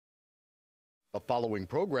The following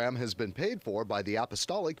program has been paid for by the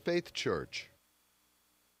Apostolic Faith Church.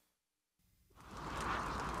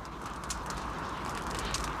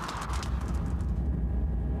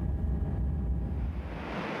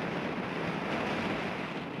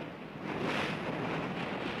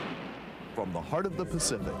 From the heart of the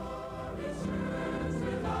Pacific,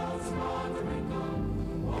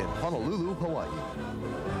 in Honolulu, Hawaii.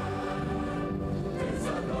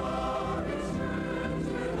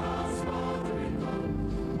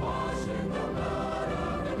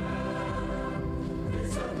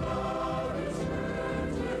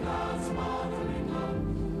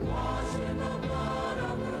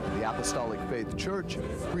 The Apostolic Faith Church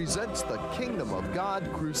presents the Kingdom of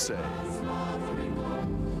God Crusade.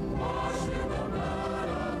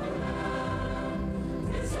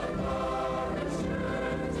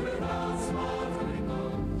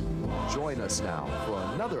 Join us now for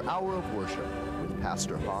another hour of worship with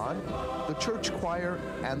Pastor Han, the church choir,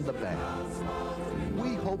 and the band.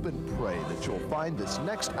 We hope and pray that you'll find this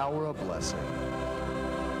next hour a blessing.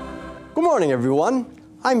 Good morning, everyone.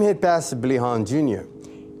 I'm Head Pastor Billy Han Jr.,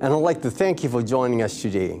 and I'd like to thank you for joining us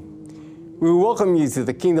today. We welcome you to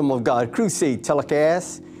the Kingdom of God Crusade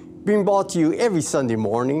telecast, being brought to you every Sunday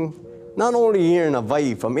morning, not only here in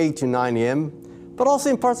Hawaii from 8 to 9 a.m., but also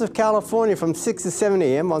in parts of California from 6 to 7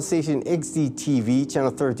 a.m. on station XD-TV, Channel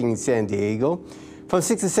 13 in San Diego, from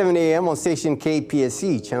 6 to 7 a.m. on station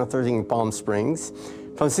KPSC, Channel 13 in Palm Springs,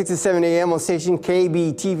 from 6 to 7 a.m. on station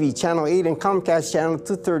KB-TV, Channel 8 and Comcast Channel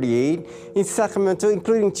 238 in Sacramento,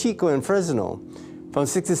 including Chico and Fresno, from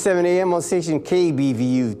 6 to 7 a.m. on station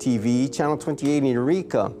KBVU-TV, Channel 28 in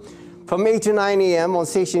Eureka, from 8 to 9 a.m. on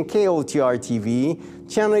station KOTR-TV,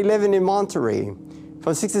 Channel 11 in Monterey,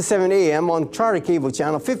 from 6 to 7 a.m. on Charter Cable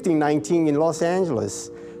Channel 1519 in Los Angeles,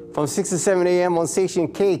 from 6 to 7 a.m. on station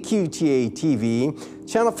KQTA-TV,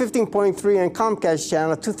 Channel 15.3 and Comcast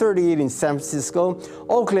Channel 238 in San Francisco,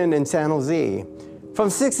 Oakland, and San Jose, from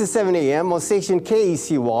 6 to 7 a.m. on station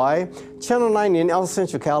KECY, Channel 9 in El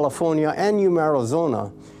Centro, California, and Yuma,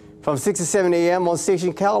 Arizona, from 6 to 7 a.m. on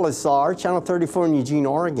station KLSR, Channel 34 in Eugene,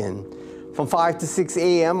 Oregon, from 5 to 6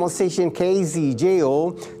 a.m. on station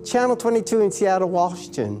KZJO, Channel 22 in Seattle,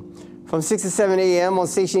 Washington, from 6 to 7 a.m. on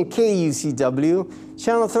station KUCW,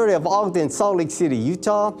 Channel 30 of Ogden, Salt Lake City,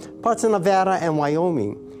 Utah, parts of Nevada, and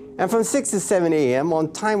Wyoming, and from 6 to 7 a.m.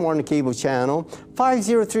 on Time Warner Cable Channel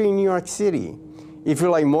 503 in New York City. If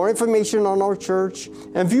you'd like more information on our church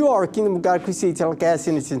and view our Kingdom of God Crusade telecast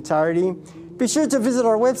in its entirety, be sure to visit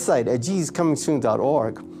our website at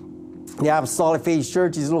jesuscomingsoon.org. The Apostolic Faith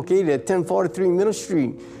Church is located at 1043 Middle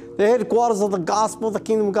Street, the headquarters of the gospel of the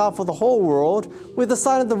Kingdom of God for the whole world, with the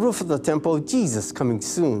sign on the roof of the temple, Jesus Coming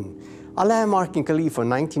Soon, a landmark in Kalihi for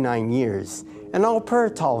 99 years, and our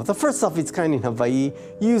prayer tower, the first of its kind in Hawaii,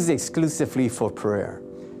 used exclusively for prayer.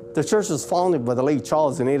 The church was founded by the late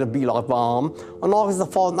Charles and Ada B. Lochbaum on August the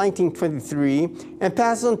 4th, 1923, and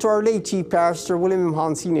passed on to our late Chief Pastor, William M.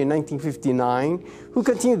 Hahn Sr. in 1959, who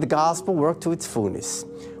continued the gospel work to its fullness.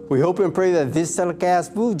 We hope and pray that this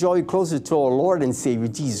telecast will draw you closer to our Lord and Savior,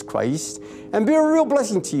 Jesus Christ, and be a real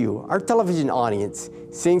blessing to you, our television audience,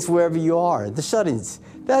 saints wherever you are, the shut-ins,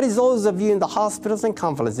 that is, those of you in the hospitals and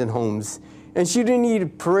convalescent homes. And should you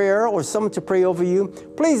need prayer or someone to pray over you,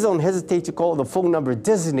 please don't hesitate to call the phone number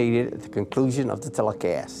designated at the conclusion of the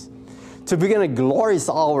telecast. To begin a glorious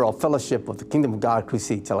hour of fellowship of the Kingdom of God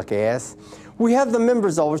Crusade telecast, we have the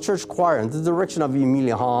members of our church choir under the direction of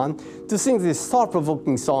Emilia Hahn to sing this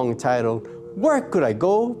thought-provoking song entitled, "Where Could I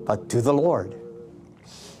Go But to the Lord?"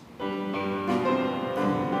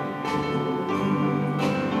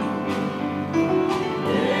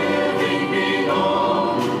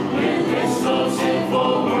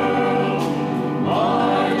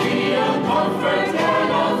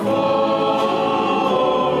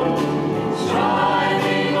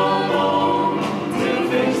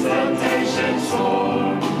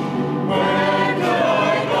 Where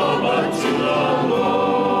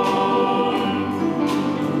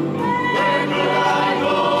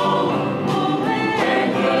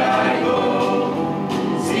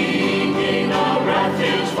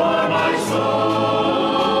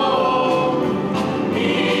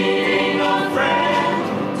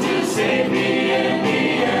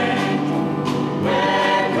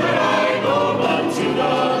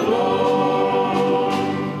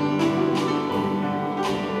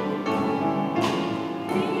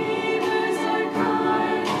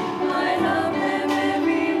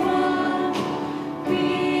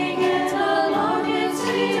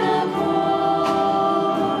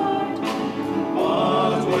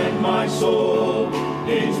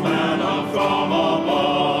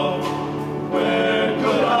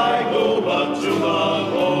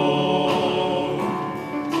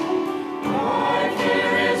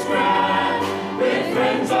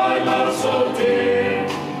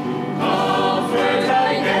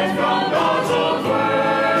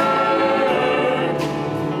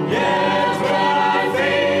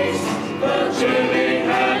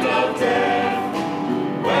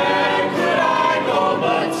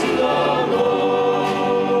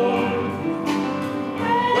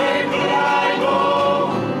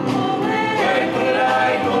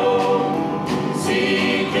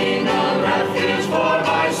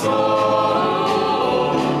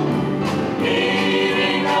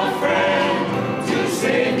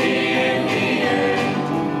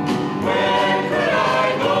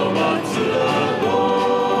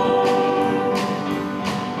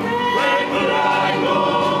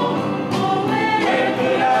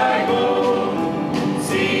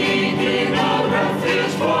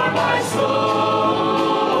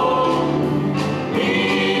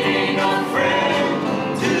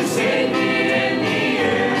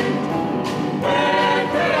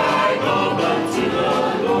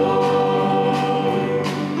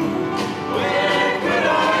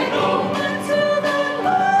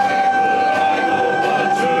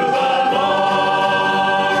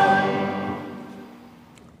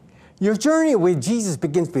Your journey with Jesus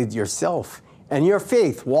begins with yourself and your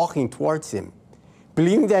faith walking towards Him,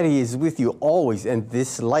 believing that He is with you always in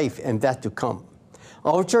this life and that to come.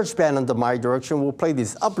 Our church band under my direction will play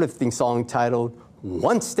this uplifting song titled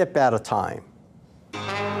One Step at a Time.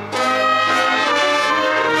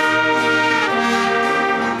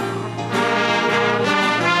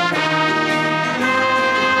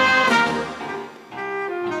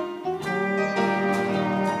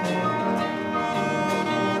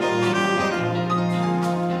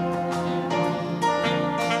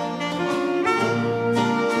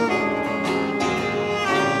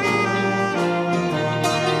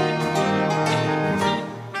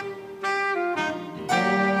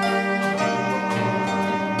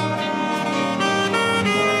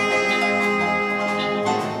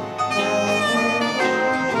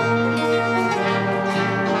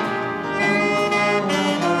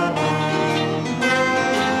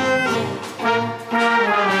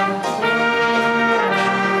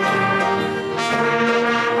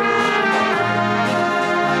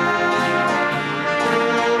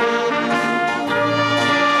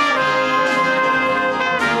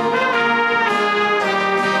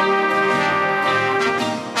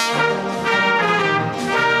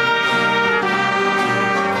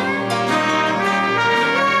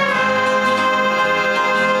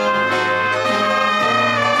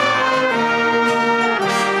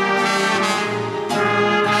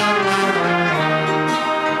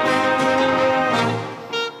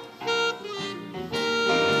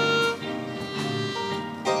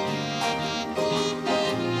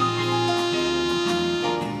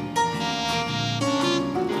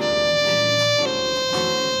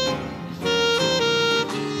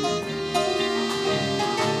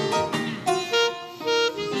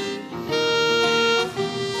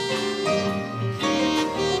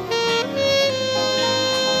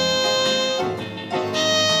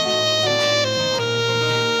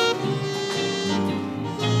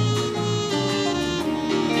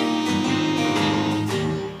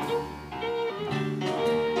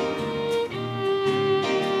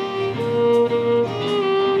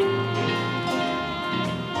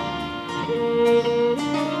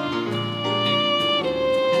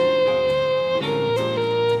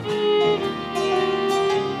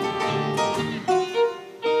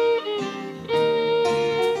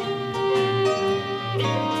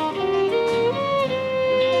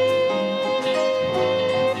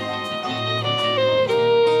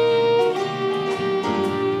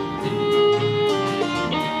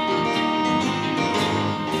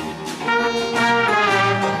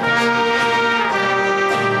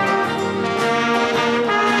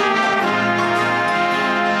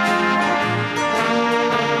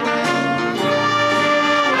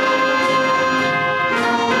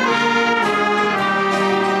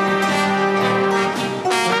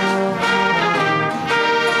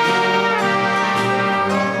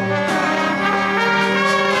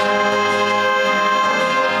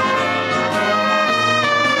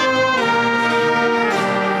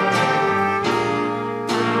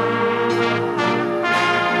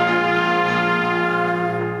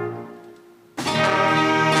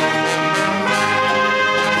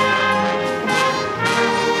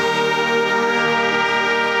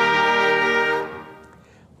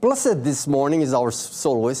 Blessed this morning is our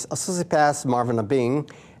soloist, Associate Pastor Marvin Abing,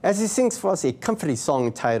 as he sings for us a comforting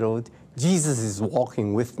song titled, Jesus is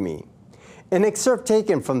Walking With Me. An excerpt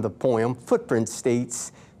taken from the poem Footprints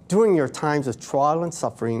states, during your times of trial and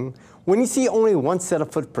suffering, when you see only one set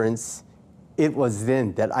of footprints, it was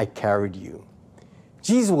then that I carried you.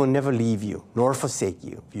 Jesus will never leave you nor forsake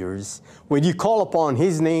you, viewers, when you call upon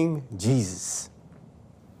His name, Jesus.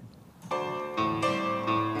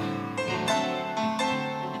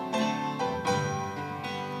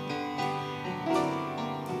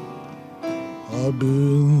 I've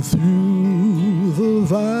been through the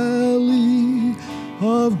valley,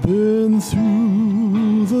 I've been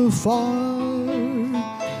through the fire,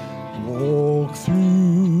 walked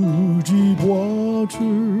through deep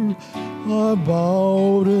water, I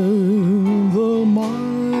bowed in the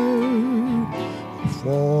mire,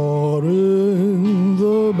 fought in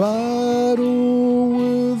the battle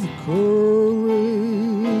with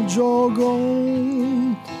courage all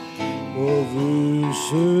gone. Well,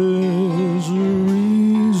 this is the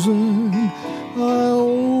reason I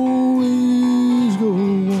always go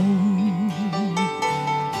on.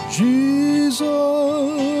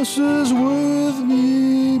 Jesus is with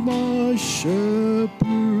me, my shepherd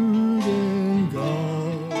and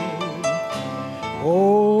guide.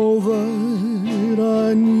 All that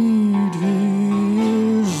I need,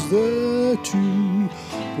 He is there to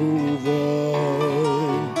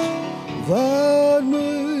provide. That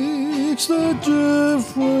makes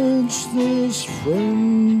difference, this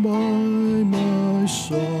friend by my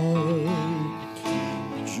side.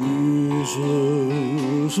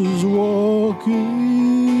 Jesus is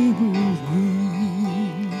walking with me.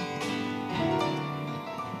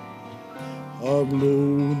 I've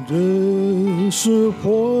known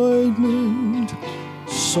disappointment,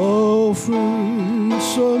 suffering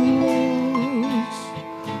some loss.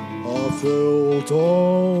 I felt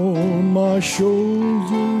on my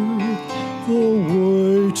shoulder the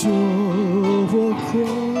weight of a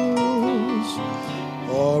cross.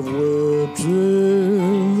 I've wept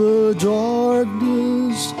in the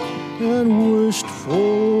darkness and wished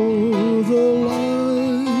for the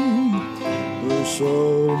light, but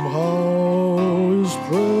somehow His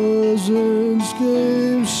presence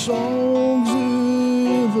gave songs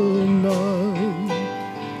in the night.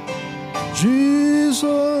 Jesus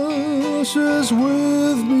is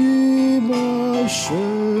with me, my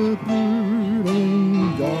shepherd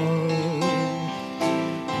and guide.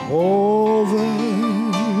 All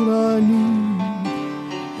that I need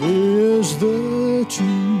is there to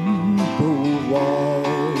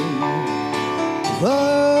provide.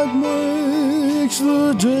 That makes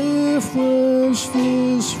the difference,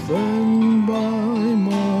 this friend by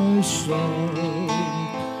my side.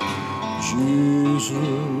 Jesus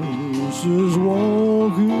is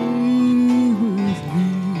walking with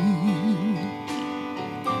me.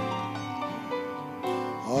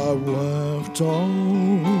 I've laughed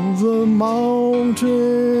on the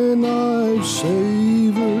mountain, I've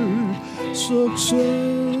savored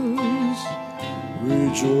success,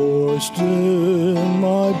 rejoiced in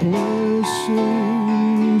my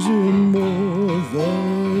blessings in more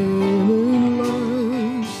than in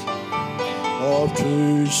less. I've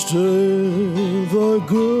tasted the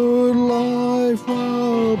good life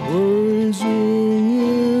while praising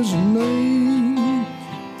His name.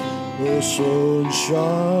 The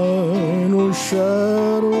sunshine or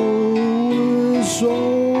shadow is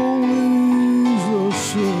always the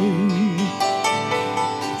same.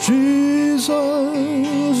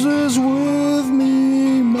 Jesus is with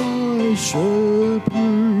me, my shepherd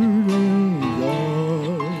and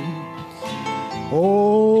guide.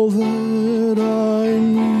 All that I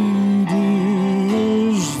need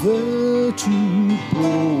is there to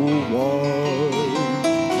provide.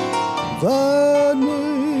 That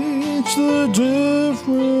makes the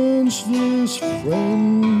difference, this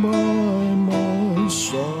friend by my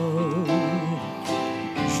side.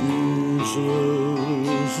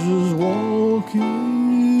 Jesus is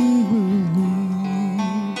walking with me.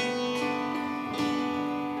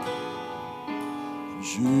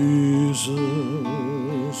 Jesus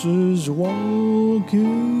is walking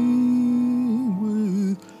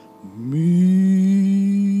with me.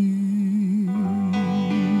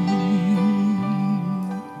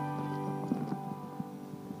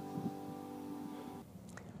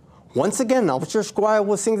 Once again, our church choir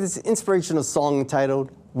will sing this inspirational song entitled,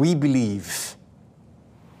 We Believe.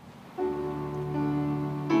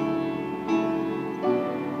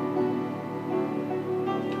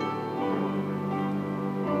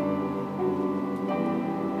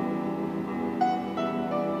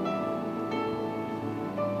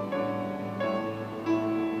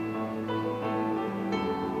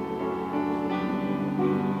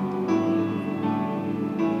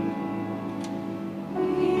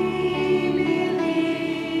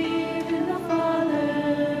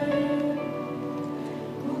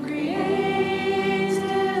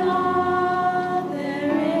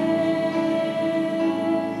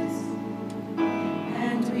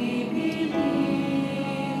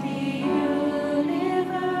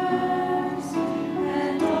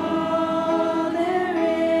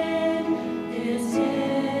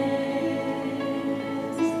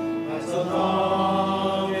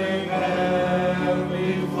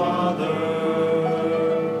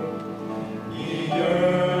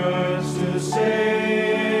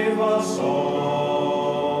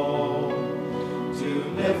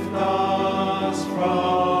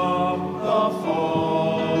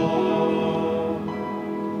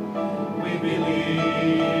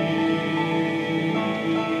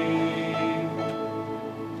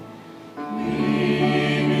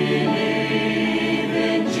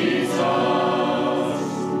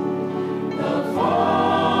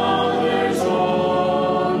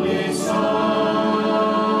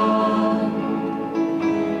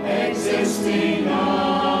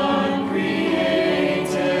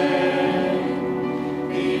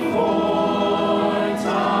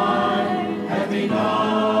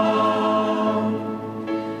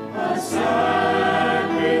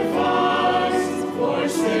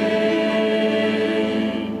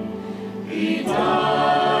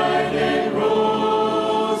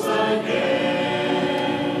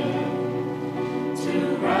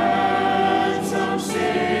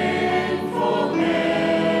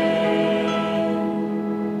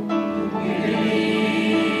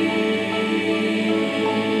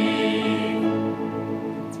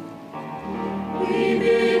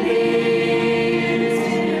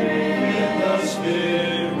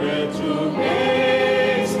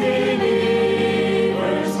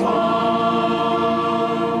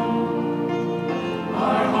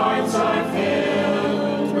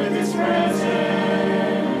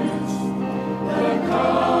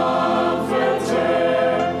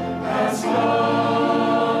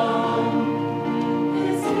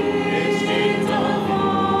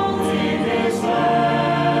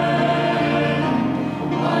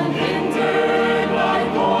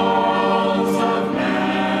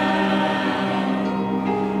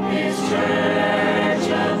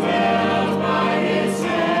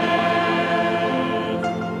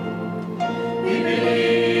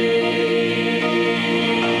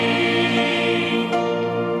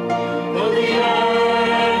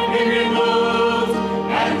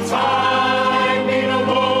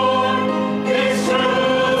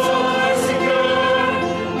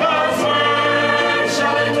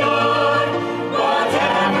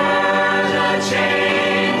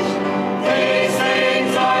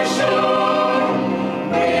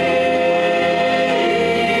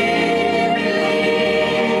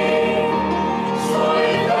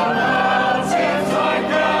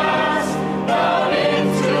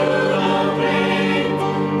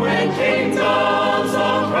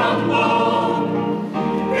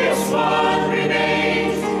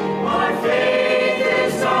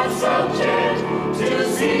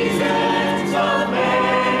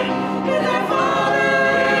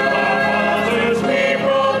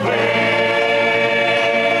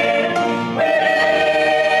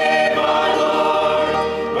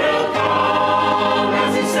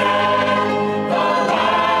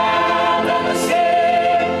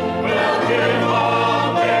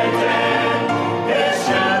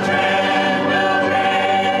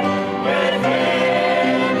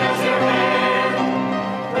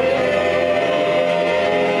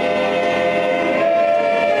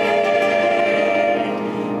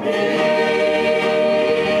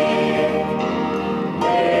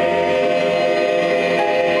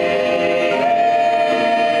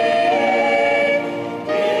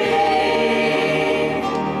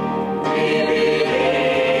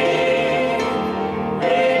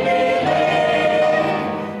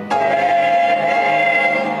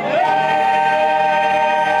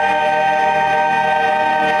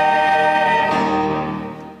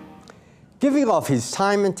 Giving of his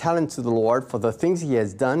time and talent to the Lord for the things he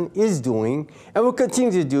has done, is doing, and will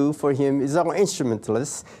continue to do for him is our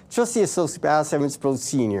instrumentalist, Trustee Associate Pastor Evans Pro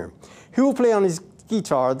Sr. He will play on his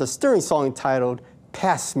guitar the stirring song entitled,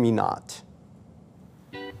 Pass Me Not.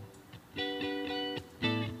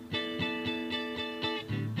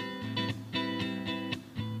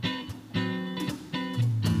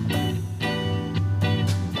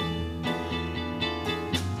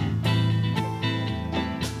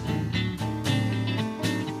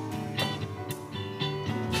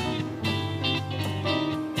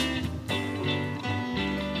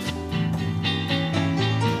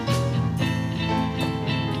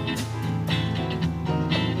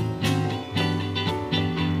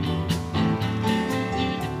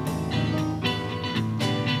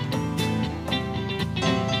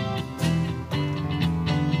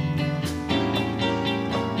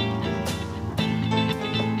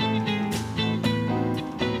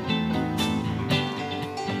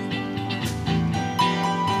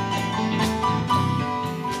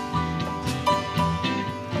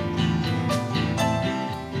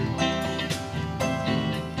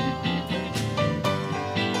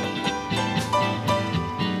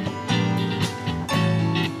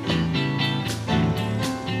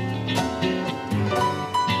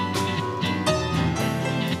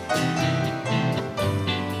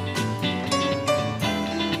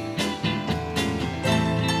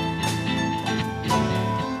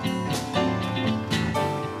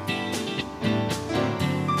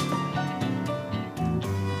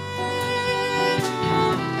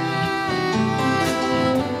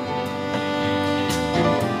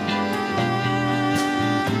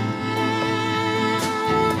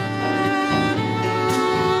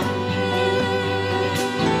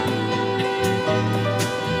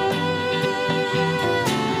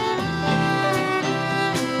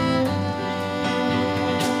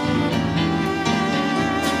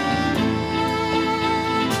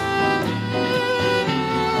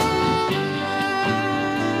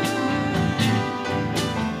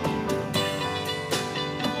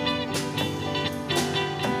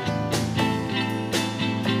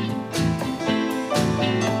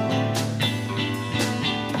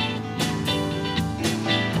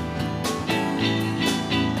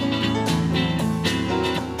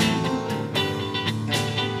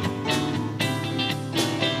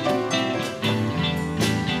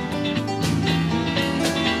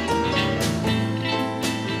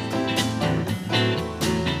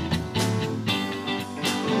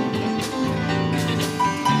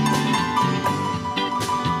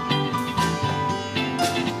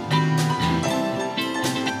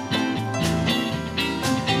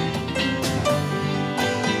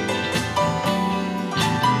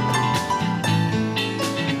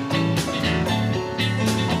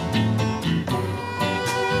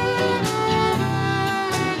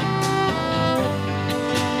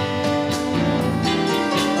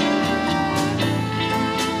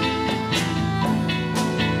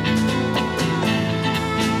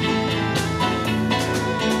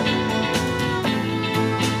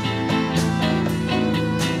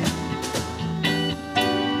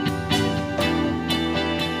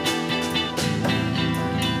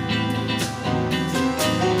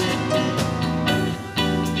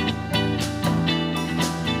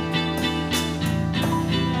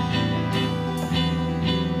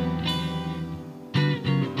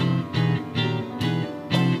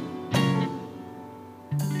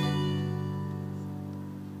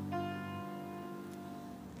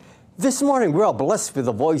 This morning we are blessed with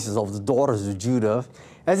the voices of the daughters of Judah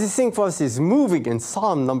as they sing for us this moving and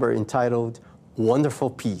solemn number entitled Wonderful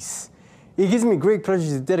Peace. It gives me great pleasure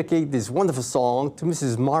to dedicate this wonderful song to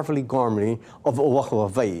Mrs. Marvelly Garmany of Oahu,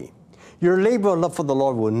 Hawaii. Your labor and love for the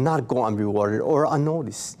Lord will not go unrewarded or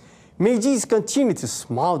unnoticed. May Jesus continue to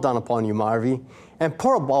smile down upon you, Marvy, and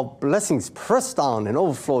pour about blessings pressed down and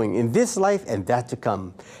overflowing in this life and that to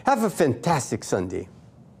come. Have a fantastic Sunday.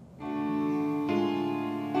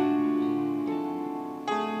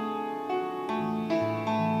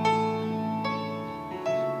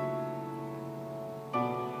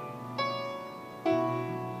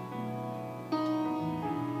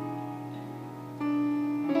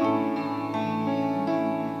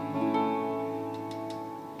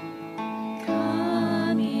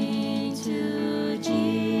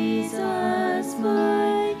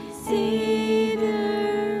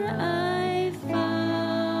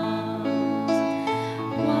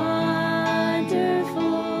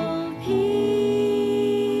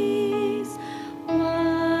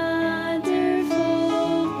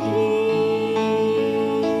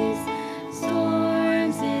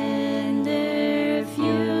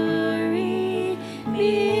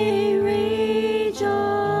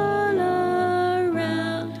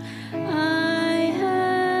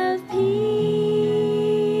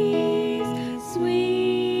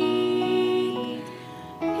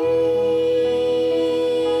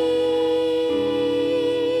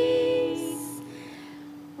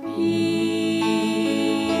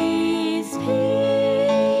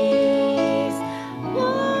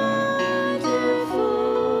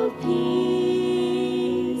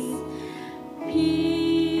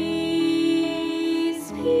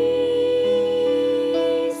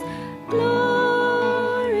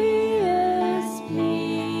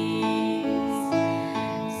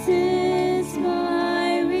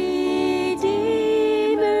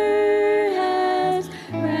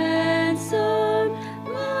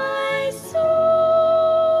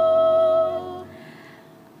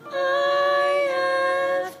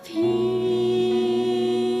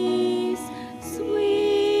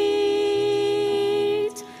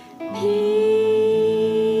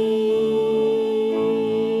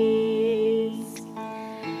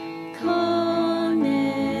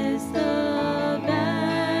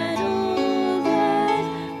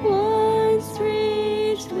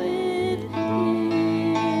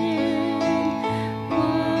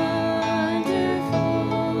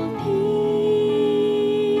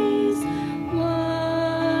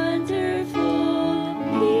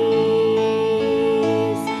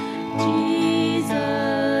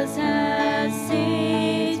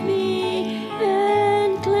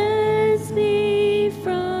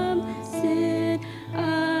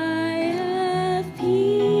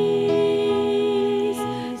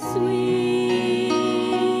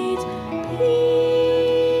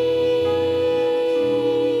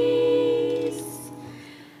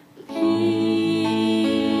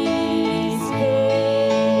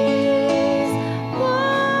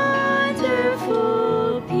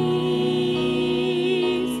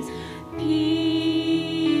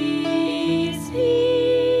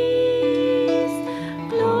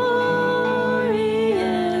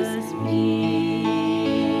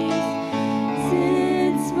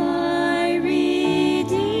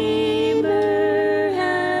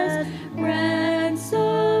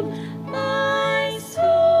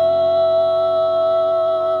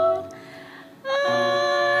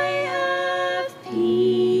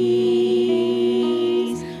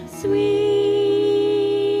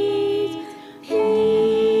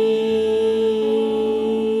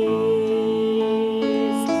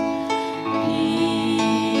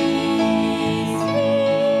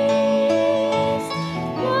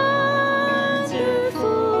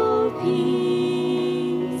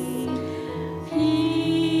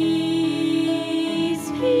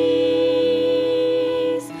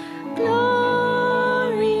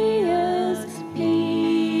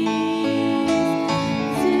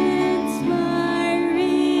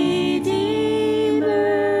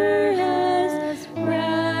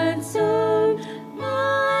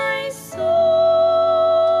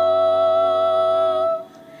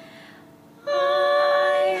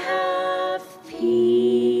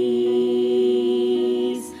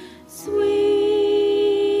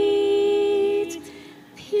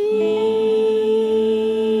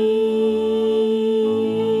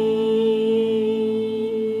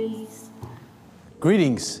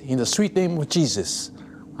 Greetings in the sweet name of Jesus.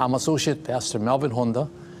 I'm Associate Pastor Melvin Honda,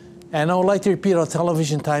 and I would like to repeat our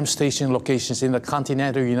television time station locations in the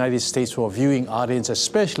continental United States for our viewing audience,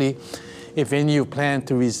 especially If any of you plan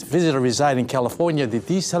to visit or reside in California,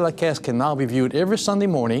 these telecasts can now be viewed every Sunday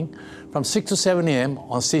morning from 6 to 7 a.m.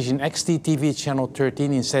 on station XDTV Channel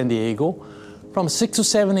 13 in San Diego, from 6 to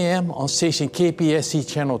 7 a.m. on station KPSC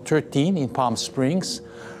Channel 13 in Palm Springs,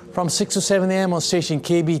 from 6 to 7 a.m. on station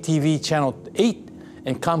KBTV Channel 8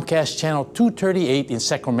 and Comcast Channel 238 in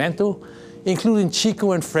Sacramento, including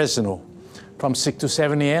Chico and Fresno, from 6 to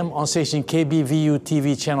 7 a.m. on station KBVU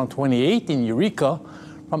TV Channel 28 in Eureka,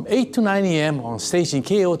 from 8 to 9 a.m. on station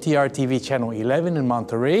KOTR TV Channel 11 in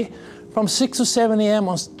Monterey, from 6 to 7 a.m.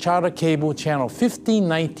 on Charter Cable Channel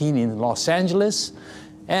 1519 in Los Angeles,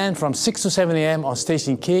 and from 6 to 7 a.m. on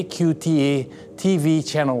station KQTA TV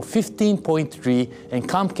Channel 15.3 and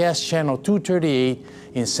Comcast Channel 238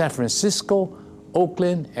 in San Francisco,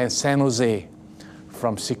 Oakland, and San Jose.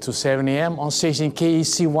 From 6 to 7 a.m. on station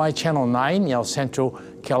KECY Channel 9 in El Centro,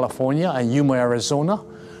 California, and Yuma, Arizona.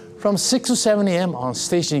 From 6 to 7 a.m. on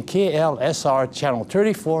station KLSR Channel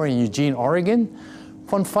 34 in Eugene, Oregon.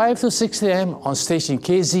 From 5 to 6 a.m. on station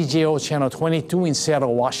KZJO Channel 22 in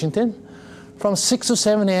Seattle, Washington. From 6 to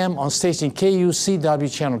 7 a.m. on station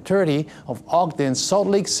KUCW Channel 30 of Ogden, Salt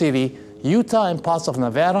Lake City, Utah, and parts of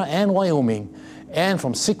Nevada and Wyoming. And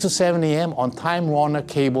from 6 to 7 a.m. on Time Warner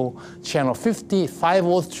Cable Channel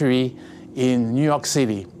 503 in New York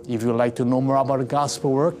City. If you'd like to know more about the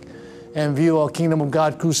gospel work and view our Kingdom of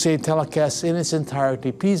God Crusade telecast in its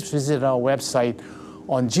entirety, please visit our website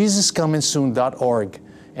on JesusComingSoon.org.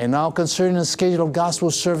 And now concerning the schedule of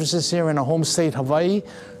gospel services here in our home state, Hawaii,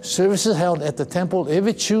 services held at the temple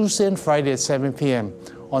every Tuesday and Friday at 7 p.m.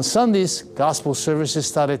 On Sundays, gospel services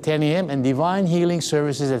start at 10 a.m. and divine healing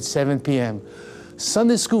services at 7 p.m.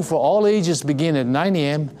 Sunday school for all ages begin at 9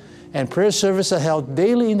 a.m. and prayer services are held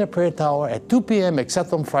daily in the prayer tower at 2 p.m.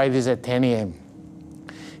 except on Fridays at 10 a.m.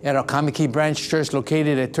 At our Kamiki Branch Church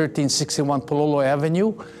located at 1361 Palolo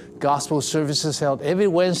Avenue, gospel services held every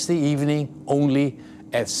Wednesday evening only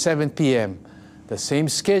at 7 p.m. The same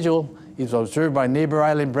schedule is observed by neighbor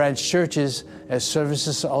island branch churches, as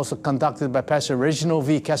services are also conducted by Pastor Reginald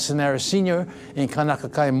V. Castanera Sr. in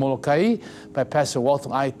Kanakakai, Molokai, by Pastor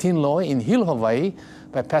Walter I. Tinloy in Hilo, Hawaii,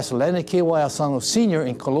 by Pastor Leonard K. Y. Asano Sr.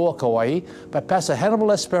 in Koloa, Kauai, by Pastor Hannibal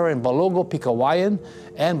Espera in Balogo, Pikawayan,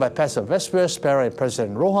 and by Pastor Vesper Espera and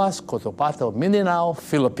President Rojas, Cotopaxi, Mindanao,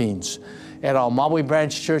 Philippines. At our Maui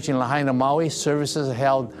Branch Church in Lahaina, Maui, services are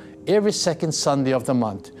held every second Sunday of the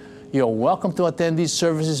month. You are welcome to attend these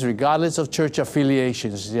services regardless of church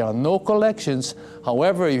affiliations. There are no collections.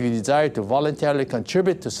 However, if you desire to voluntarily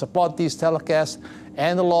contribute to support these telecasts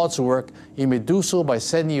and the Lord's work, you may do so by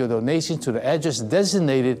sending your donation to the address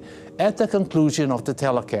designated at the conclusion of the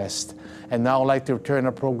telecast. And now I'd like to return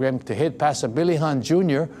our program to Head Pastor Billy Hahn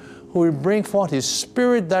Jr., who will bring forth his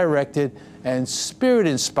Spirit-directed and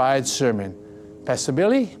Spirit-inspired sermon. Pastor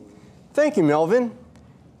Billy? Thank you, Melvin.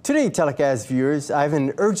 Today, telecast viewers, I have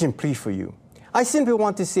an urgent plea for you. I simply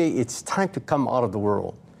want to say it's time to come out of the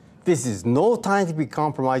world. This is no time to be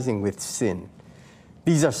compromising with sin.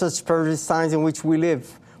 These are such perverse times in which we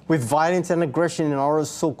live, with violence and aggression in our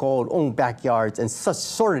so-called own backyards and such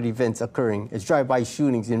sordid events occurring as drive-by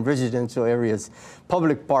shootings in residential areas,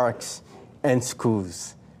 public parks, and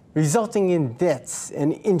schools, resulting in deaths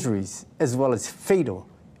and injuries, as well as fatal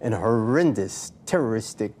and horrendous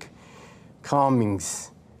terroristic calmings.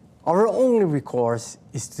 Our only recourse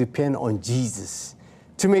is to depend on Jesus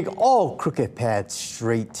to make all crooked paths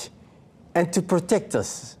straight and to protect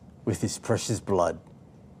us with his precious blood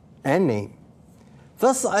and name.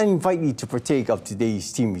 Thus, I invite you to partake of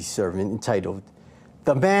today's teamy sermon entitled,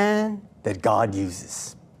 The Man That God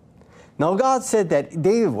Uses. Now, God said that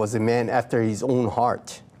David was a man after his own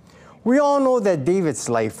heart. We all know that David's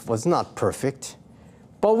life was not perfect,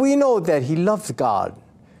 but we know that he loved God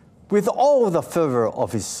with all the fervor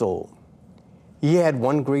of his soul. He had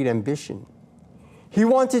one great ambition. He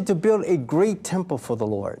wanted to build a great temple for the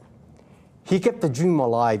Lord. He kept the dream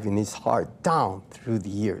alive in his heart down through the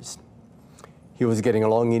years. He was getting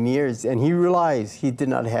along in years, and he realized he did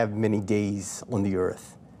not have many days on the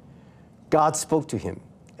earth. God spoke to him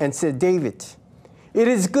and said, David, it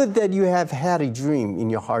is good that you have had a dream in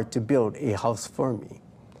your heart to build a house for me.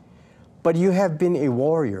 But you have been a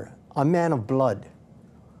warrior, a man of blood.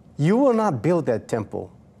 You will not build that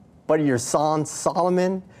temple, but your son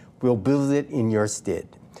Solomon will build it in your stead.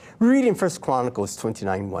 We read in 1 Chronicles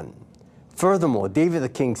 29:1. Furthermore, David the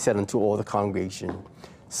king said unto all the congregation,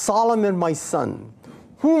 Solomon my son,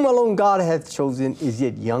 whom alone God hath chosen, is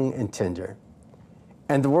yet young and tender.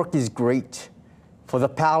 And the work is great, for the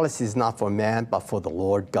palace is not for man, but for the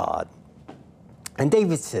Lord God. And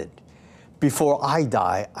David said, before I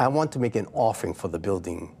die, I want to make an offering for the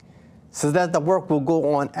building. so that the work will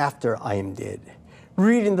go on after I am dead.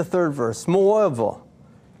 Read in the 3rd verse, moreover,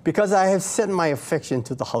 because I have set my affection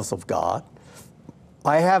to the house of God,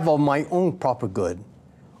 I have of my own proper good,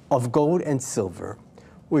 of gold and silver,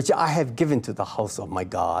 which I have given to the house of my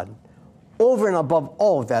God, over and above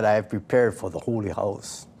all that I have prepared for the holy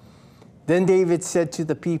house. Then David said to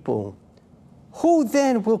the people, who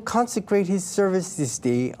then will consecrate his service this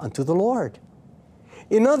day unto the Lord?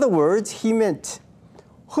 In other words, he meant,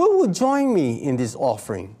 who will join me in this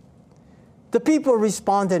offering? The people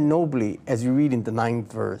responded nobly, as we read in the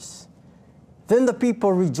 9th verse. Then the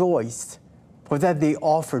people rejoiced, for that they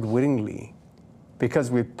offered willingly, because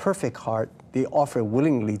with perfect heart they offered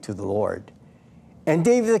willingly to the Lord. And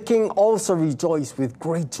David the king also rejoiced with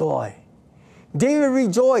great joy. David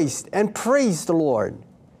rejoiced and praised the Lord.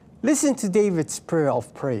 Listen to David's prayer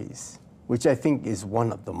of praise, which I think is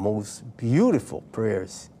one of the most beautiful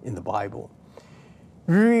prayers in the Bible.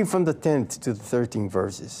 We read from the 10th to the 13th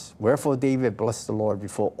verses. Wherefore David blessed the Lord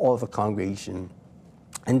before all the congregation.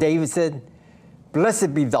 And David said,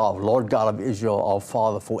 blessed be thou, Lord God of Israel, our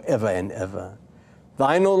Father, forever and ever.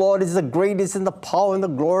 Thine, O Lord, is the greatest, and the power and the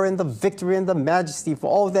glory and the victory and the majesty, for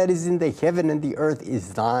all that is in the heaven and the earth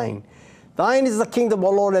is thine. Thine is the kingdom, O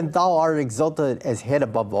Lord, and thou art exalted as head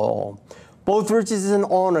above all. Both riches and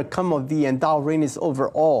honor come of thee, and thou reignest over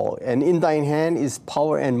all. And in thine hand is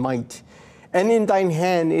power and might. And in thine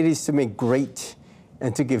hand it is to make great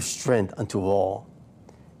and to give strength unto all.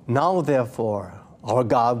 Now, therefore, our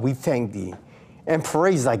God, we thank thee and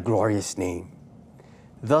praise thy glorious name.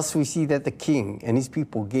 Thus we see that the king and his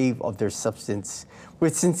people gave of their substance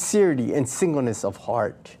with sincerity and singleness of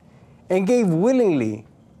heart, and gave willingly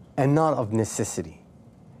and not of necessity.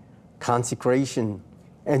 Consecration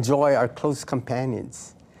and joy are close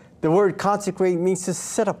companions. The word consecrate means to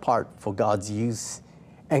set apart for God's use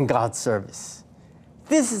and God's service.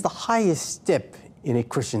 This is the highest step in a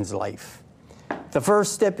Christian's life. The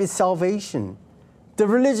first step is salvation. The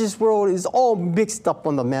religious world is all mixed up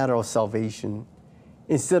on the matter of salvation.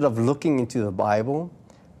 Instead of looking into the Bible,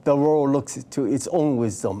 the world looks to its own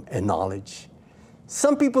wisdom and knowledge.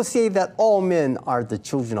 Some people say that all men are the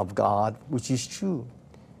children of God, which is true.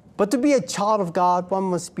 But to be a child of God, one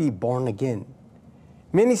must be born again.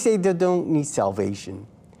 Many say they don't need salvation.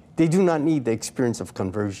 They do not need the experience of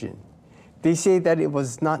conversion. They say that it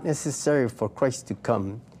was not necessary for Christ to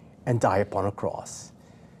come and die upon a cross,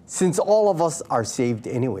 since all of us are saved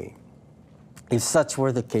anyway. If such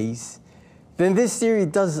were the case, then this theory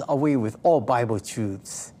does away with all Bible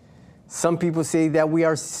truths. Some people say that we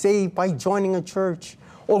are saved by joining a church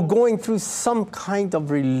or going through some kind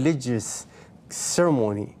of religious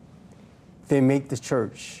ceremony. They make the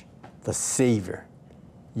church the Savior.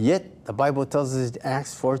 Yet the Bible tells us in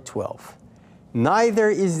Acts 4:12, neither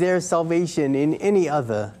is there salvation in any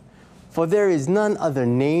other, for there is none other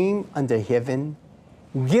name under heaven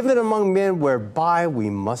given among men whereby we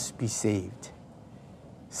must be saved.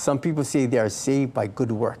 Some people say they are saved by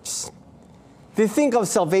good works. They think of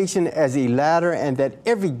salvation as a ladder and that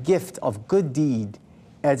every gift of good deed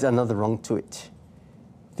adds another rung to it.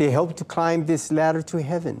 They help to climb this ladder to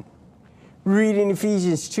heaven. Read in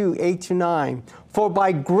Ephesians 2:8-9, for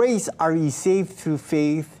by grace are ye saved through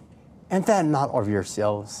faith, and that not of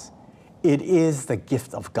yourselves. It is the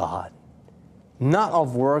gift of God, not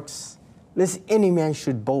of works, lest any man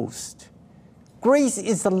should boast. Grace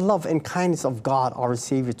is the love and kindness of God, our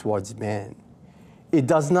Savior, towards man. It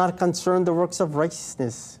does not concern the works of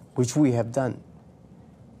righteousness which we have done.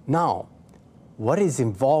 Now, what is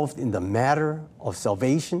involved in the matter of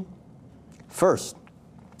salvation? First,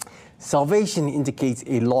 salvation indicates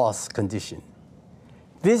a lost condition.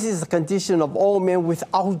 This is the condition of all men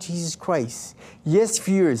without Jesus Christ. Yes,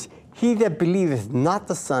 viewers, he that believeth not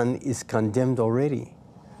the Son is condemned already.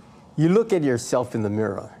 You look at yourself in the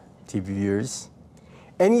mirror, TV viewers,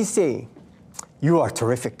 and you say, you are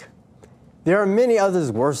terrific. There are many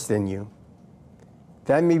others worse than you.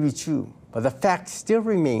 That may be true, but the fact still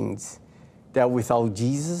remains that without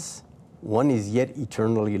Jesus, one is yet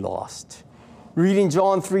eternally lost. Reading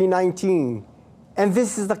John 3:19, and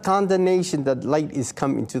this is the condemnation that light is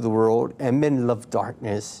come into the world, and men love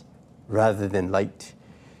darkness rather than light,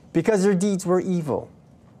 because their deeds were evil.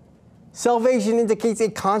 Salvation indicates a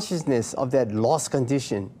consciousness of that lost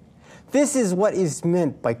condition. This is what is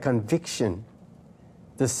meant by conviction.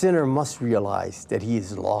 The sinner must realize that he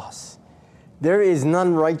is lost. There is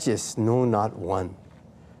none righteous, no, not one.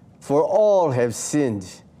 For all have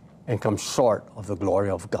sinned and come short of the glory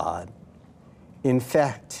of God. In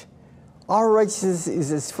fact, our righteousness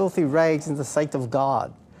is as filthy rags in the sight of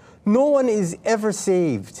God. No one is ever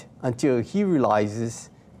saved until he realizes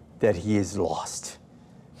that he is lost.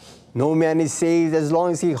 No man is saved as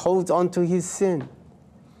long as he holds on to his sin.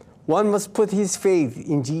 One must put his faith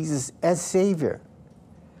in Jesus as Savior.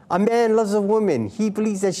 A man loves a woman. He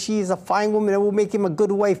believes that she is a fine woman that will make him a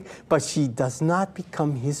good wife, but she does not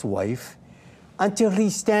become his wife until he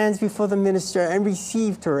stands before the minister and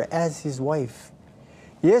received her as his wife.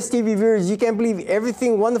 Yes, TV viewers, you can believe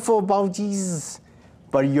everything wonderful about Jesus,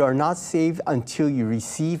 but you are not saved until you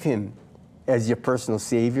receive him as your personal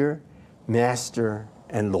Savior, Master,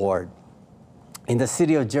 and Lord. In the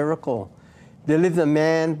city of Jericho, there lived a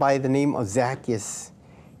man by the name of Zacchaeus.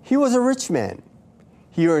 He was a rich man.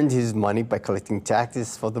 He earned his money by collecting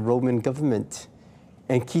taxes for the Roman government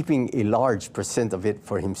and keeping a large percent of it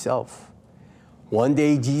for himself. One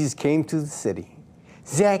day, Jesus came to the city.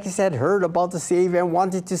 Zacchaeus had heard about the Savior and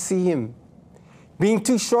wanted to see him. Being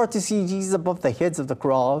too short to see Jesus above the heads of the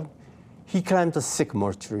crowd, he climbed a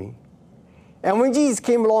sycamore tree. And when Jesus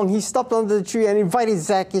came along, he stopped under the tree and invited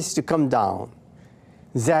Zacchaeus to come down.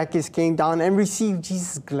 Zacchaeus came down and received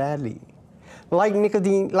Jesus gladly. Like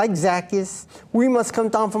Zacchaeus, we must come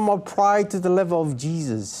down from our pride to the level of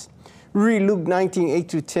Jesus. Read Luke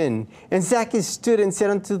 19:8-10. And Zacchaeus stood and said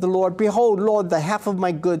unto the Lord, Behold, Lord, the half of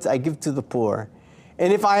my goods I give to the poor.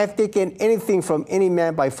 And if I have taken anything from any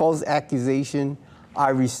man by false accusation, I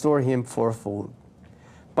restore him fourfold.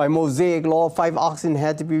 By Mosaic law, 5 oxen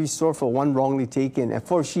had to be restored for one wrongly taken, and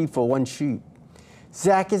 4 sheep for one sheep.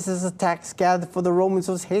 Zacchaeus, as a tax gatherer for the Romans,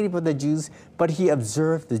 was hated by the Jews, but he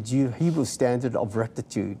observed the Hebrew standard of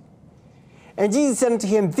rectitude. And Jesus said unto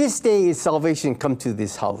him, This day is salvation come to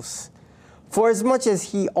this house, for as much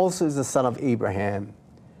as he also is the son of Abraham.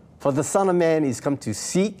 For the Son of Man is come to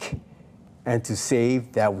seek and to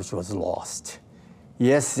save that which was lost.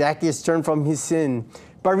 Yes, Zacchaeus turned from his sin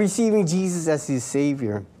by receiving Jesus as his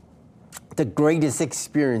Savior. The greatest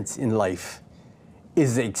experience in life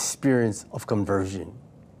is the experience of conversion.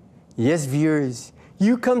 Yes, viewers,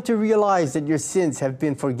 you come to realize that your sins have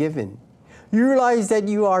been forgiven. You realize that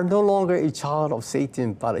you are no longer a child of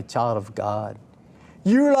Satan, but a child of God.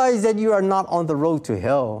 You realize that you are not on the road to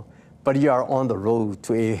hell, but you are on the road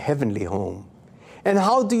to a heavenly home. And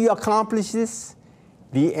how do you accomplish this?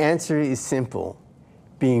 The answer is simple.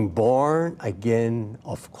 Being born again,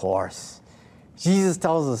 of course. Jesus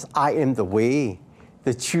tells us, I am the way,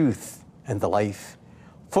 the truth, and the life.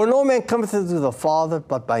 For no man cometh unto the Father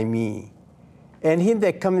but by me. And him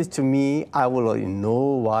that cometh to me, I will in no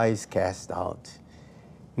wise cast out.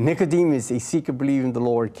 Nicodemus, a seeker believer in the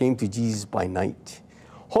Lord, came to Jesus by night,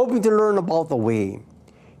 hoping to learn about the way.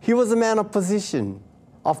 He was a man of position,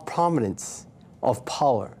 of prominence, of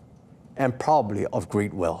power, and probably of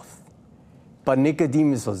great wealth. But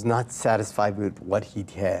Nicodemus was not satisfied with what he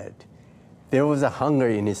had. There was a hunger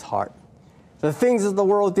in his heart. The things of the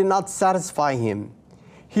world did not satisfy him.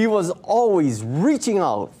 He was always reaching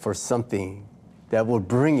out for something that would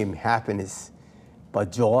bring him happiness.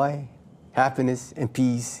 But joy, happiness, and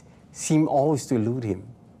peace seemed always to elude him.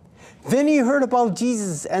 Then he heard about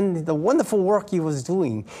Jesus and the wonderful work he was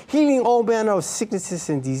doing, healing all manner of sicknesses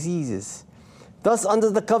and diseases. Thus, under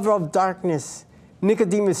the cover of darkness,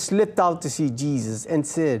 Nicodemus slipped out to see Jesus and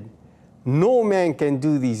said, No man can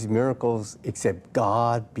do these miracles except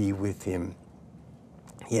God be with him.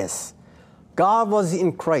 Yes, God was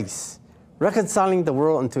in Christ, reconciling the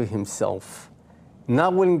world unto himself,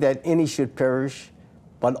 not willing that any should perish,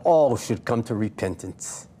 but all should come to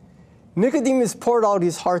repentance. Nicodemus poured out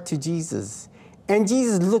his heart to Jesus, and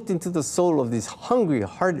Jesus looked into the soul of this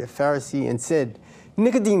hungry-hearted Pharisee and said,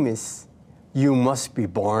 Nicodemus, you must be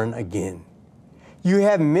born again. You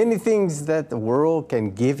have many things that the world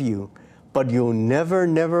can give you, but you'll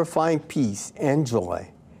never find peace and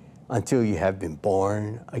joy until you have been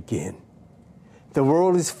born again. The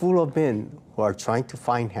world is full of men who are trying to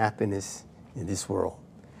find happiness in this world.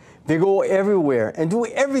 They go everywhere and do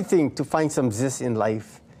everything to find some zest in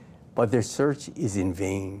life, but their search is in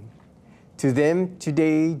vain. To them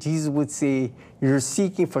today, Jesus would say, You're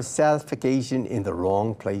seeking for satisfaction in the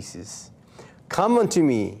wrong places. Come unto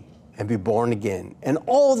me and be born again, and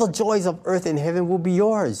all the joys of earth and heaven will be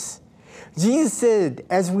yours. Jesus said,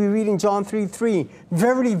 as we read in John 3:3,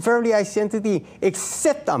 Verily, verily, I say unto thee,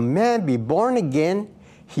 except a man be born again,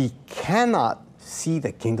 he cannot see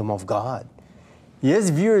the kingdom of God. Yes,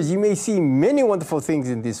 viewers, you may see many wonderful things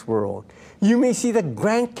in this world. You may see the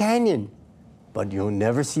Grand Canyon, but you'll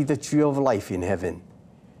never see the tree of life in heaven,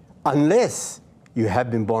 unless you have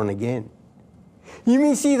been born again. You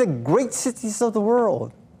may see the great cities of the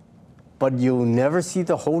world, but you'll never see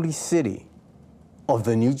the holy city of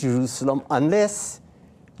the New Jerusalem unless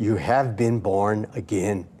you have been born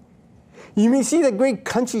again. You may see the great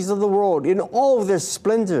countries of the world in all of their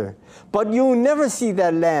splendor, but you'll never see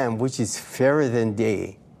that Lamb which is fairer than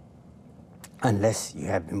day, unless you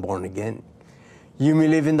have been born again. You may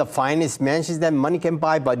live in the finest mansions that money can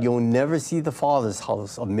buy, but you'll never see the Father's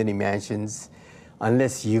house of many mansions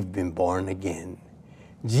unless you've been born again.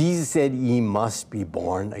 Jesus said ye must be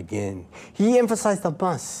born again. He emphasized the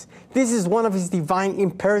must. This is one of his divine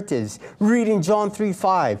imperatives. Read in John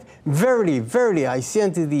 3:5, Verily, verily, I say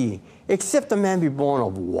unto thee, except a man be born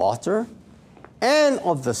of water and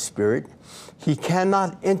of the Spirit, he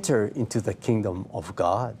cannot enter into the kingdom of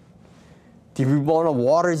God. To be born of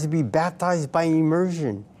water is to be baptized by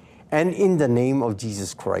immersion and in the name of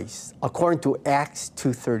Jesus Christ, according to Acts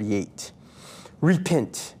 2:38.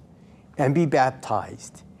 Repent and be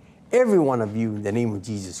baptized, every one of you, in the name of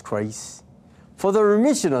Jesus Christ, for the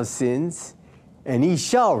remission of sins, and ye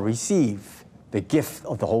shall receive the gift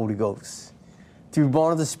of the Holy Ghost. To be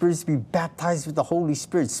born of the Spirit is to be baptized with the Holy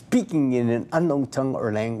Spirit, speaking in an unknown tongue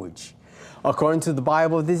or language. According to the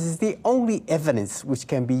Bible, this is the only evidence which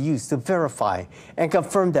can be used to verify and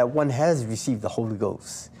confirm that one has received the Holy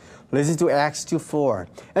Ghost. Listen to Acts 2:4.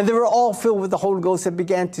 And they were all filled with the Holy Ghost and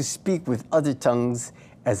began to speak with other tongues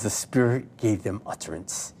as the Spirit gave them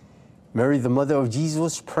utterance. Mary, the mother of Jesus,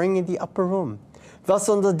 was praying in the upper room. Thus,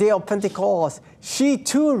 on the day of Pentecost, she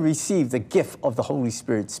too received the gift of the Holy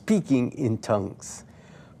Spirit, speaking in tongues.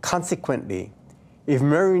 Consequently, if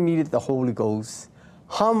Mary needed the Holy Ghost,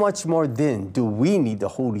 how much more then do we need the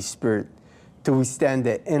Holy Spirit to withstand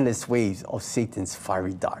the endless waves of Satan's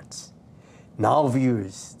fiery darts? Now,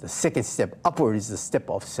 viewers, the second step upward is the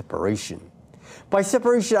step of separation. By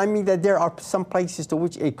separation, I mean that there are some places to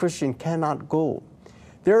which a Christian cannot go.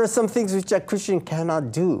 There are some things which a Christian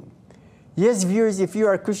cannot do. Yes, viewers, if you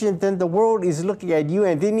are a Christian, then the world is looking at you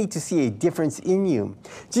and they need to see a difference in you.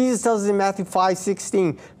 Jesus tells us in Matthew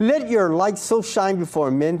 5:16, let your light so shine before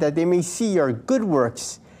men that they may see your good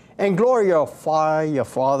works and glorify your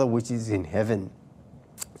Father which is in heaven.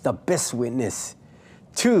 The best witness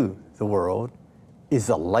to the world is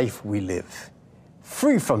the life we live,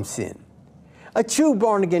 free from sin. A true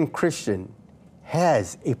born-again Christian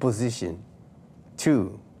has a position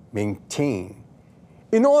to maintain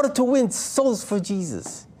in order to win souls for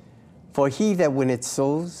Jesus. For he that winneth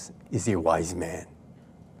souls is a wise man.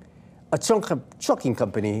 A trucking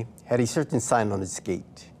company had a certain sign on its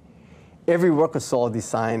gate. Every worker saw the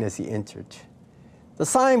sign as he entered. The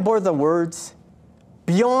sign bore the words,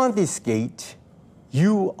 beyond this gate,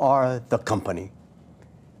 you are the company.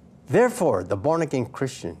 Therefore, the born-again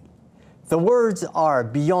Christian, the words are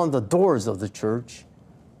beyond the doors of the church,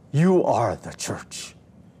 you are the church.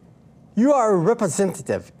 You are a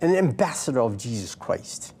representative, an ambassador of Jesus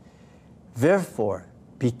Christ. Therefore,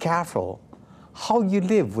 be careful how you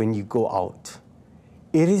live when you go out.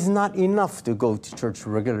 It is not enough to go to church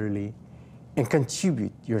regularly and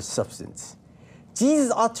contribute your substance.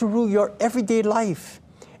 Jesus ought to rule your everyday life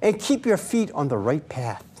and keep your feet on the right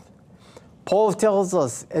path. Paul tells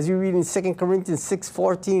us, as we read in 2 Corinthians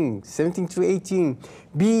 6:14, 17 through 18,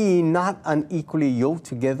 be ye not unequally yoked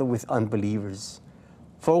together with unbelievers.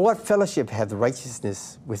 For what fellowship hath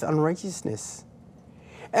righteousness with unrighteousness?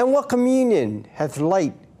 And what communion hath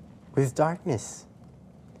light with darkness?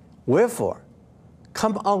 Wherefore,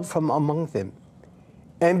 come out from among them,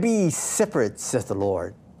 and be ye separate, saith the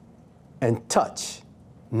Lord, and touch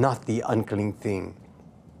not the unclean thing,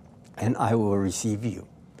 and I will receive you,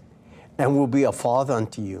 and will be a father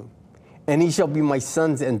unto you, and ye shall be my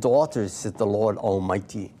sons and daughters, saith the Lord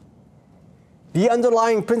Almighty. The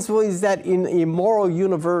underlying principle is that in a moral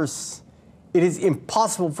universe, it is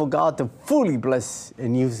impossible for God to fully bless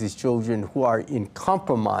and use his children who are in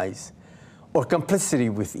compromise or complicity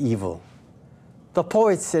with evil. The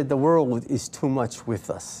poet said the world is too much with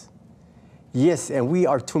us. Yes, and we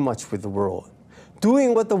are too much with the world,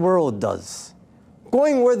 doing what the world does,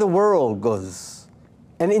 going where the world goes,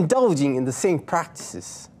 and indulging in the same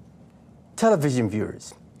practices. Television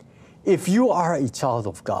viewers, if you are a child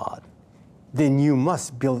of God, then you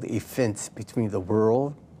must build a fence between the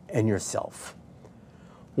world and yourself.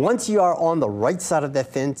 Once you are on the right side of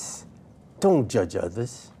that fence, don't judge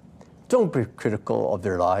others. Don't be critical of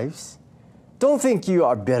their lives. Don't think you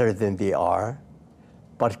are better than they are,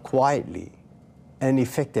 but quietly and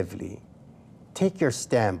effectively take your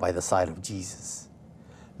stand by the side of Jesus.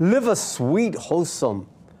 Live a sweet, wholesome,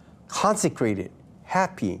 consecrated,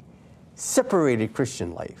 happy, separated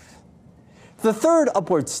Christian life. The third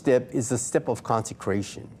upward step is the step of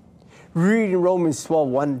consecration. Read in Romans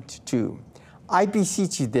 12:1-2. I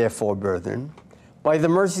beseech you, therefore, brethren, by the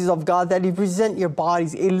mercies of God, that you present your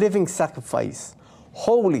bodies a living sacrifice,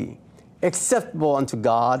 holy, acceptable unto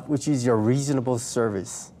God, which is your reasonable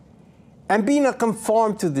service. And be not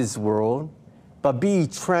conformed to this world, but be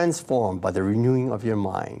transformed by the renewing of your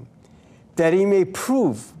mind, that ye may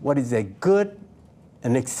prove what is a good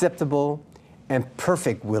and acceptable and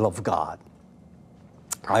perfect will of God.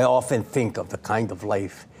 I often think of the kind of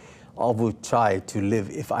life I would try to live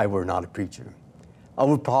if I were not a preacher. I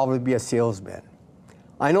would probably be a salesman.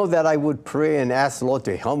 I know that I would pray and ask the Lord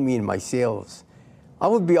to help me in my sales. I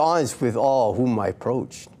would be honest with all whom I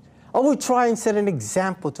approached. I would try and set an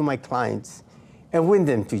example to my clients and win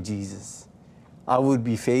them to Jesus. I would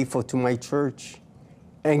be faithful to my church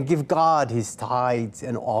and give God his tithes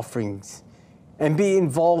and offerings and be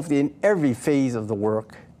involved in every phase of the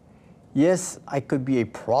work. Yes, I could be a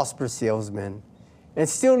prosperous salesman and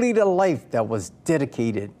still lead a life that was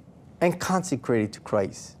dedicated and consecrated to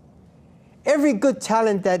Christ. Every good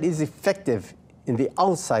talent that is effective in the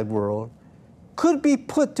outside world could be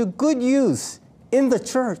put to good use in the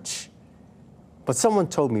church. But someone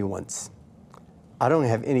told me once, I don't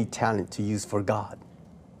have any talent to use for God.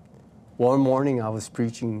 One morning I was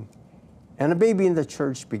preaching, and a baby in the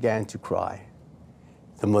church began to cry.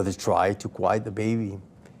 The mother tried to quiet the baby,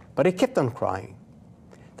 but it kept on crying.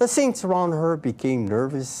 The saints around her became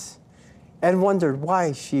nervous and wondered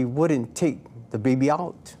why she wouldn't take the baby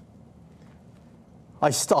out. I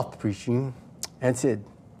stopped preaching and said,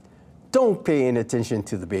 don't pay any attention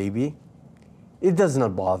to the baby. It does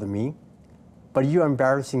not bother me, but you are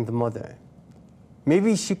embarrassing the mother.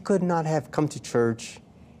 Maybe she could not have come to church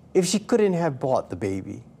if she couldn't have bought the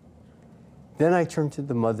baby. Then I turned to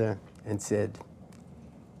the mother and said,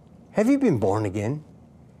 have you been born again?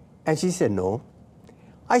 And she said, no.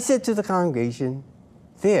 I said to the congregation,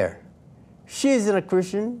 there, she isn't a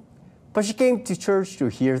Christian, but she came to church to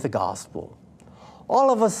hear the gospel. All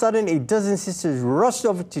of a sudden, a dozen sisters rushed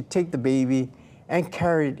over to take the baby and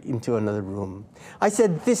carry it into another room. I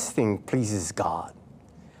said, this thing pleases God.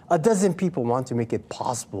 A dozen people want to make it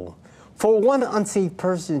possible for one unsaved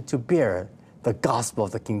person to bear the gospel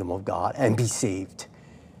of the kingdom of God and be saved.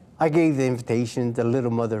 I gave the invitation. The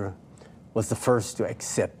little mother was the first to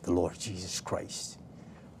accept the Lord Jesus Christ.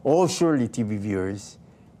 Oh, surely, TV viewers,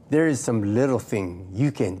 there is some little thing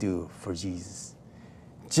you can do for Jesus.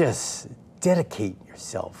 Just dedicate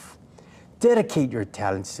yourself. Dedicate your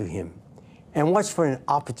talents to him and watch for an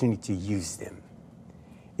opportunity to use them.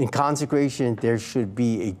 In consecration, there should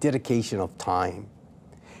be a dedication of time.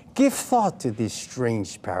 Give thought to this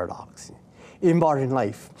strange paradox. In modern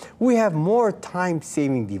life, we have more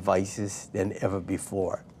time-saving devices than ever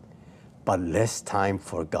before, but less time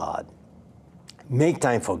for God. Make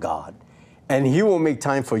time for God, and he will make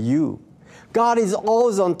time for you. God is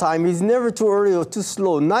always on time. He's never too early or too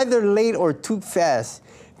slow, neither late or too fast.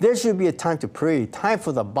 There should be a time to pray, time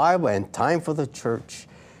for the Bible, and time for the church.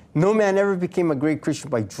 No man ever became a great Christian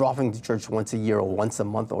by dropping to church once a year or once a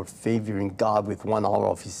month or favoring God with 1 hour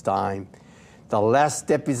of his time. The last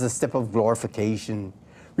step is the step of glorification.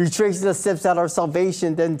 Retracing the steps out of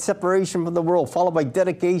salvation, then separation from the world, followed by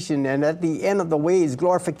dedication, and at the end of the way is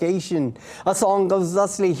glorification. A song goes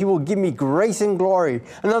thusly, he will give me grace and glory.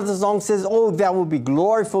 Another song says, oh, that will be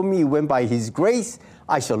glory for me when by his grace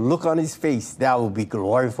I shall look on his face. That will be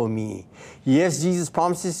glory for me. Yes, Jesus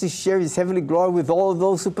promises to share his heavenly glory with all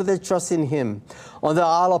those who put their trust in him. On the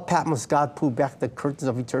Isle of Patmos, God pulled back the curtains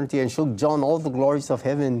of eternity and showed John all the glories of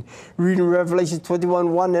heaven. Reading Revelation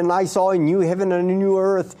 21:1, and I saw a new heaven and a new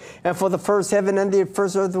earth. And for the first heaven and the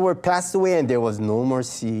first earth were passed away, and there was no more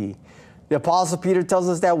sea. The Apostle Peter tells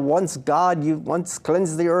us that once God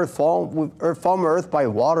cleansed the earth from earth by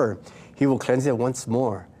water, he will cleanse it once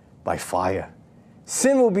more by fire.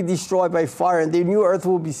 Sin will be destroyed by fire, and the new earth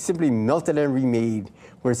will be simply melted and remade,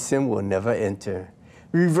 where sin will never enter.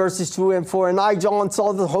 Read verses 2 and 4. And I, John,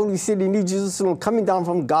 saw the holy city, New Jerusalem, coming down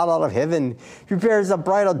from God out of heaven, prepared as a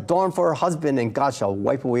bride adorned for her husband, and God shall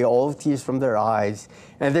wipe away all tears from their eyes.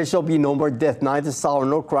 And there shall be no more death, neither sorrow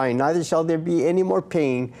nor crying, neither shall there be any more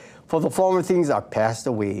pain, for the former things are passed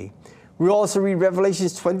away. We also read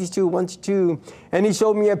Revelations 22:1-2. And he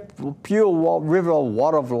showed me a pure river of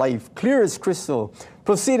water of life, clear as crystal,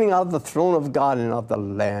 proceeding out of the throne of God and of the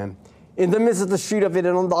Lamb. In the midst of the street of it,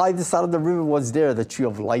 and on the either side of the river was there the tree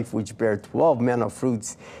of life, which bare 12 manner of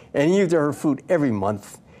fruits, and yielded her fruit every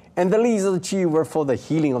month. And the leaves of the tree were for the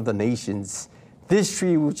healing of the nations. This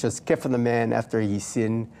tree, which was kept from the man after he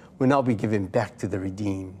sinned, will now be given back to the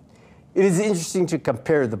redeemed. It is interesting to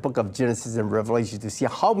compare the book of Genesis and Revelation to see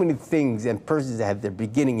how many things and persons have their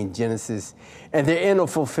beginning in Genesis and their end of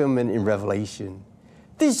fulfillment in Revelation.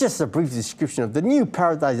 This is just a brief description of the new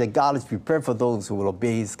paradise that God has prepared for those who will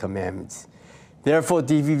obey his commandments. Therefore,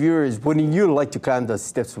 TV viewers, wouldn't you like to climb the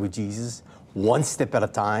steps with Jesus, one step at a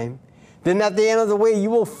time? Then at the end of the way, you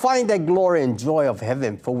will find that glory and joy of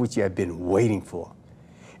heaven for which you have been waiting for.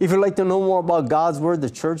 If you'd like to know more about God's Word, the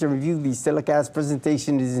church, and review the telecast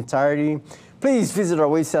presentation in its entirety, please visit our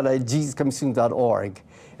website at jesuscomingsoon.org.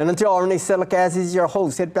 And until our next telecast, this is your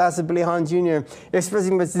host, Head Pastor Billy Hahn Jr.,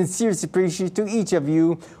 expressing my sincerest appreciation to each of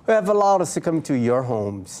you who have allowed us to come to your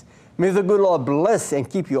homes. May the good Lord bless and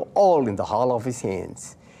keep you all in the hollow of His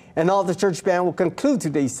hands. And now the church band will conclude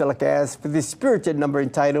today's telecast with this spirited number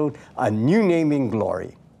entitled, A New Name in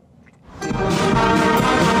Glory.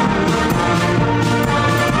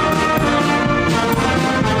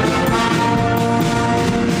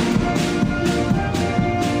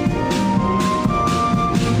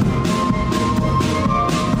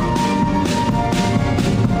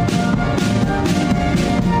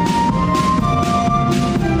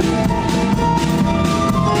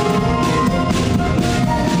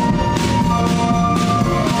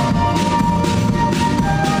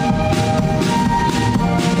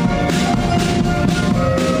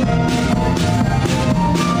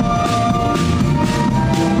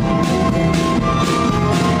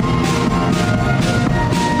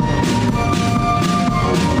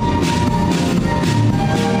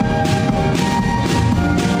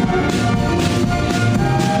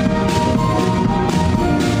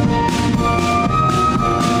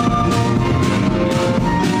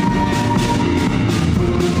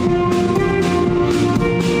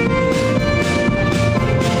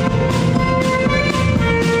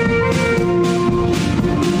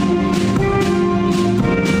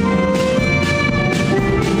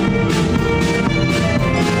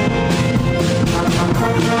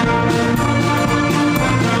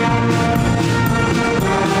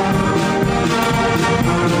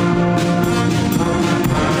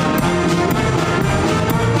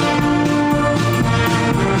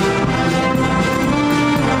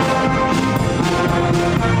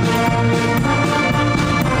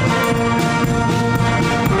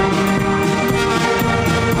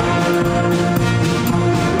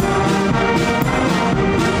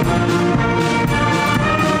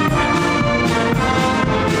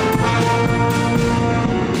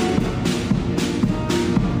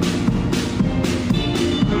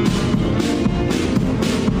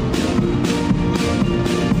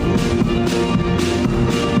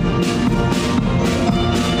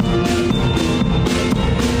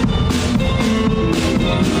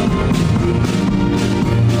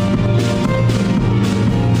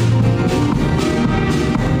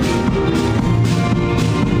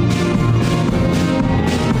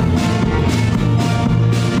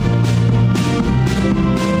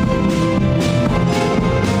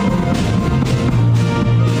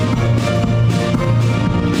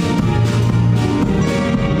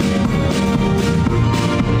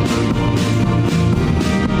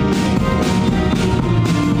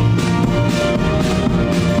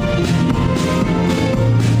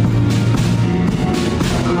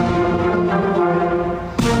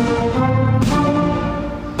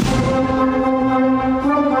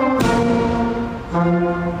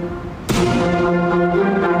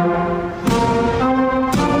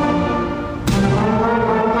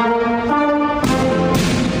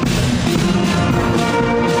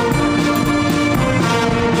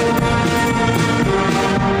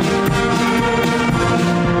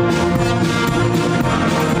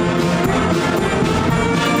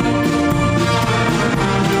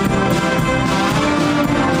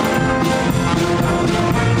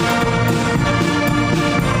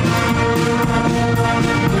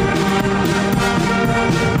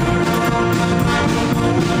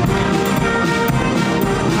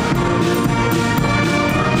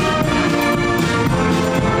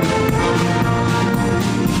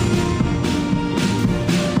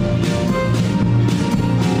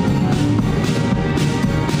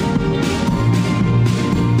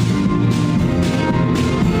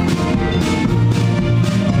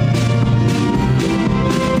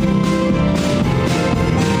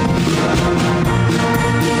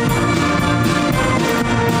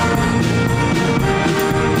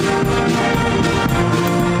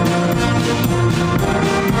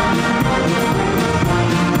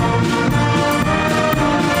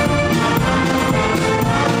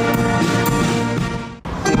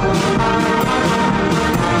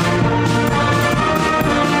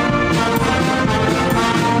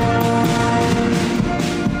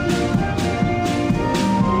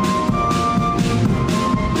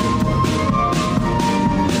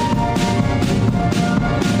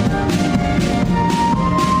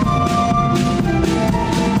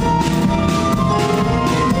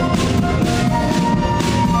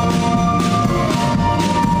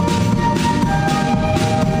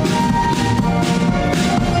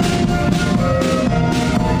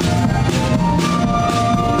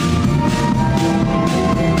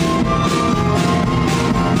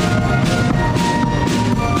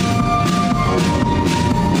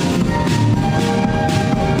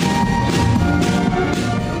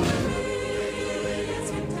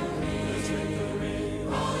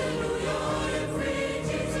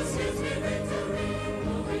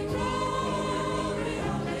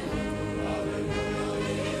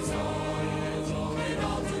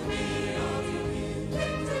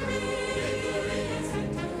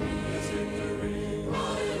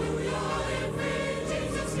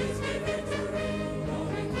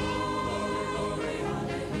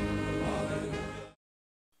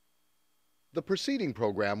 The preceding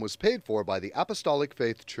program was paid for by the Apostolic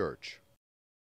Faith Church.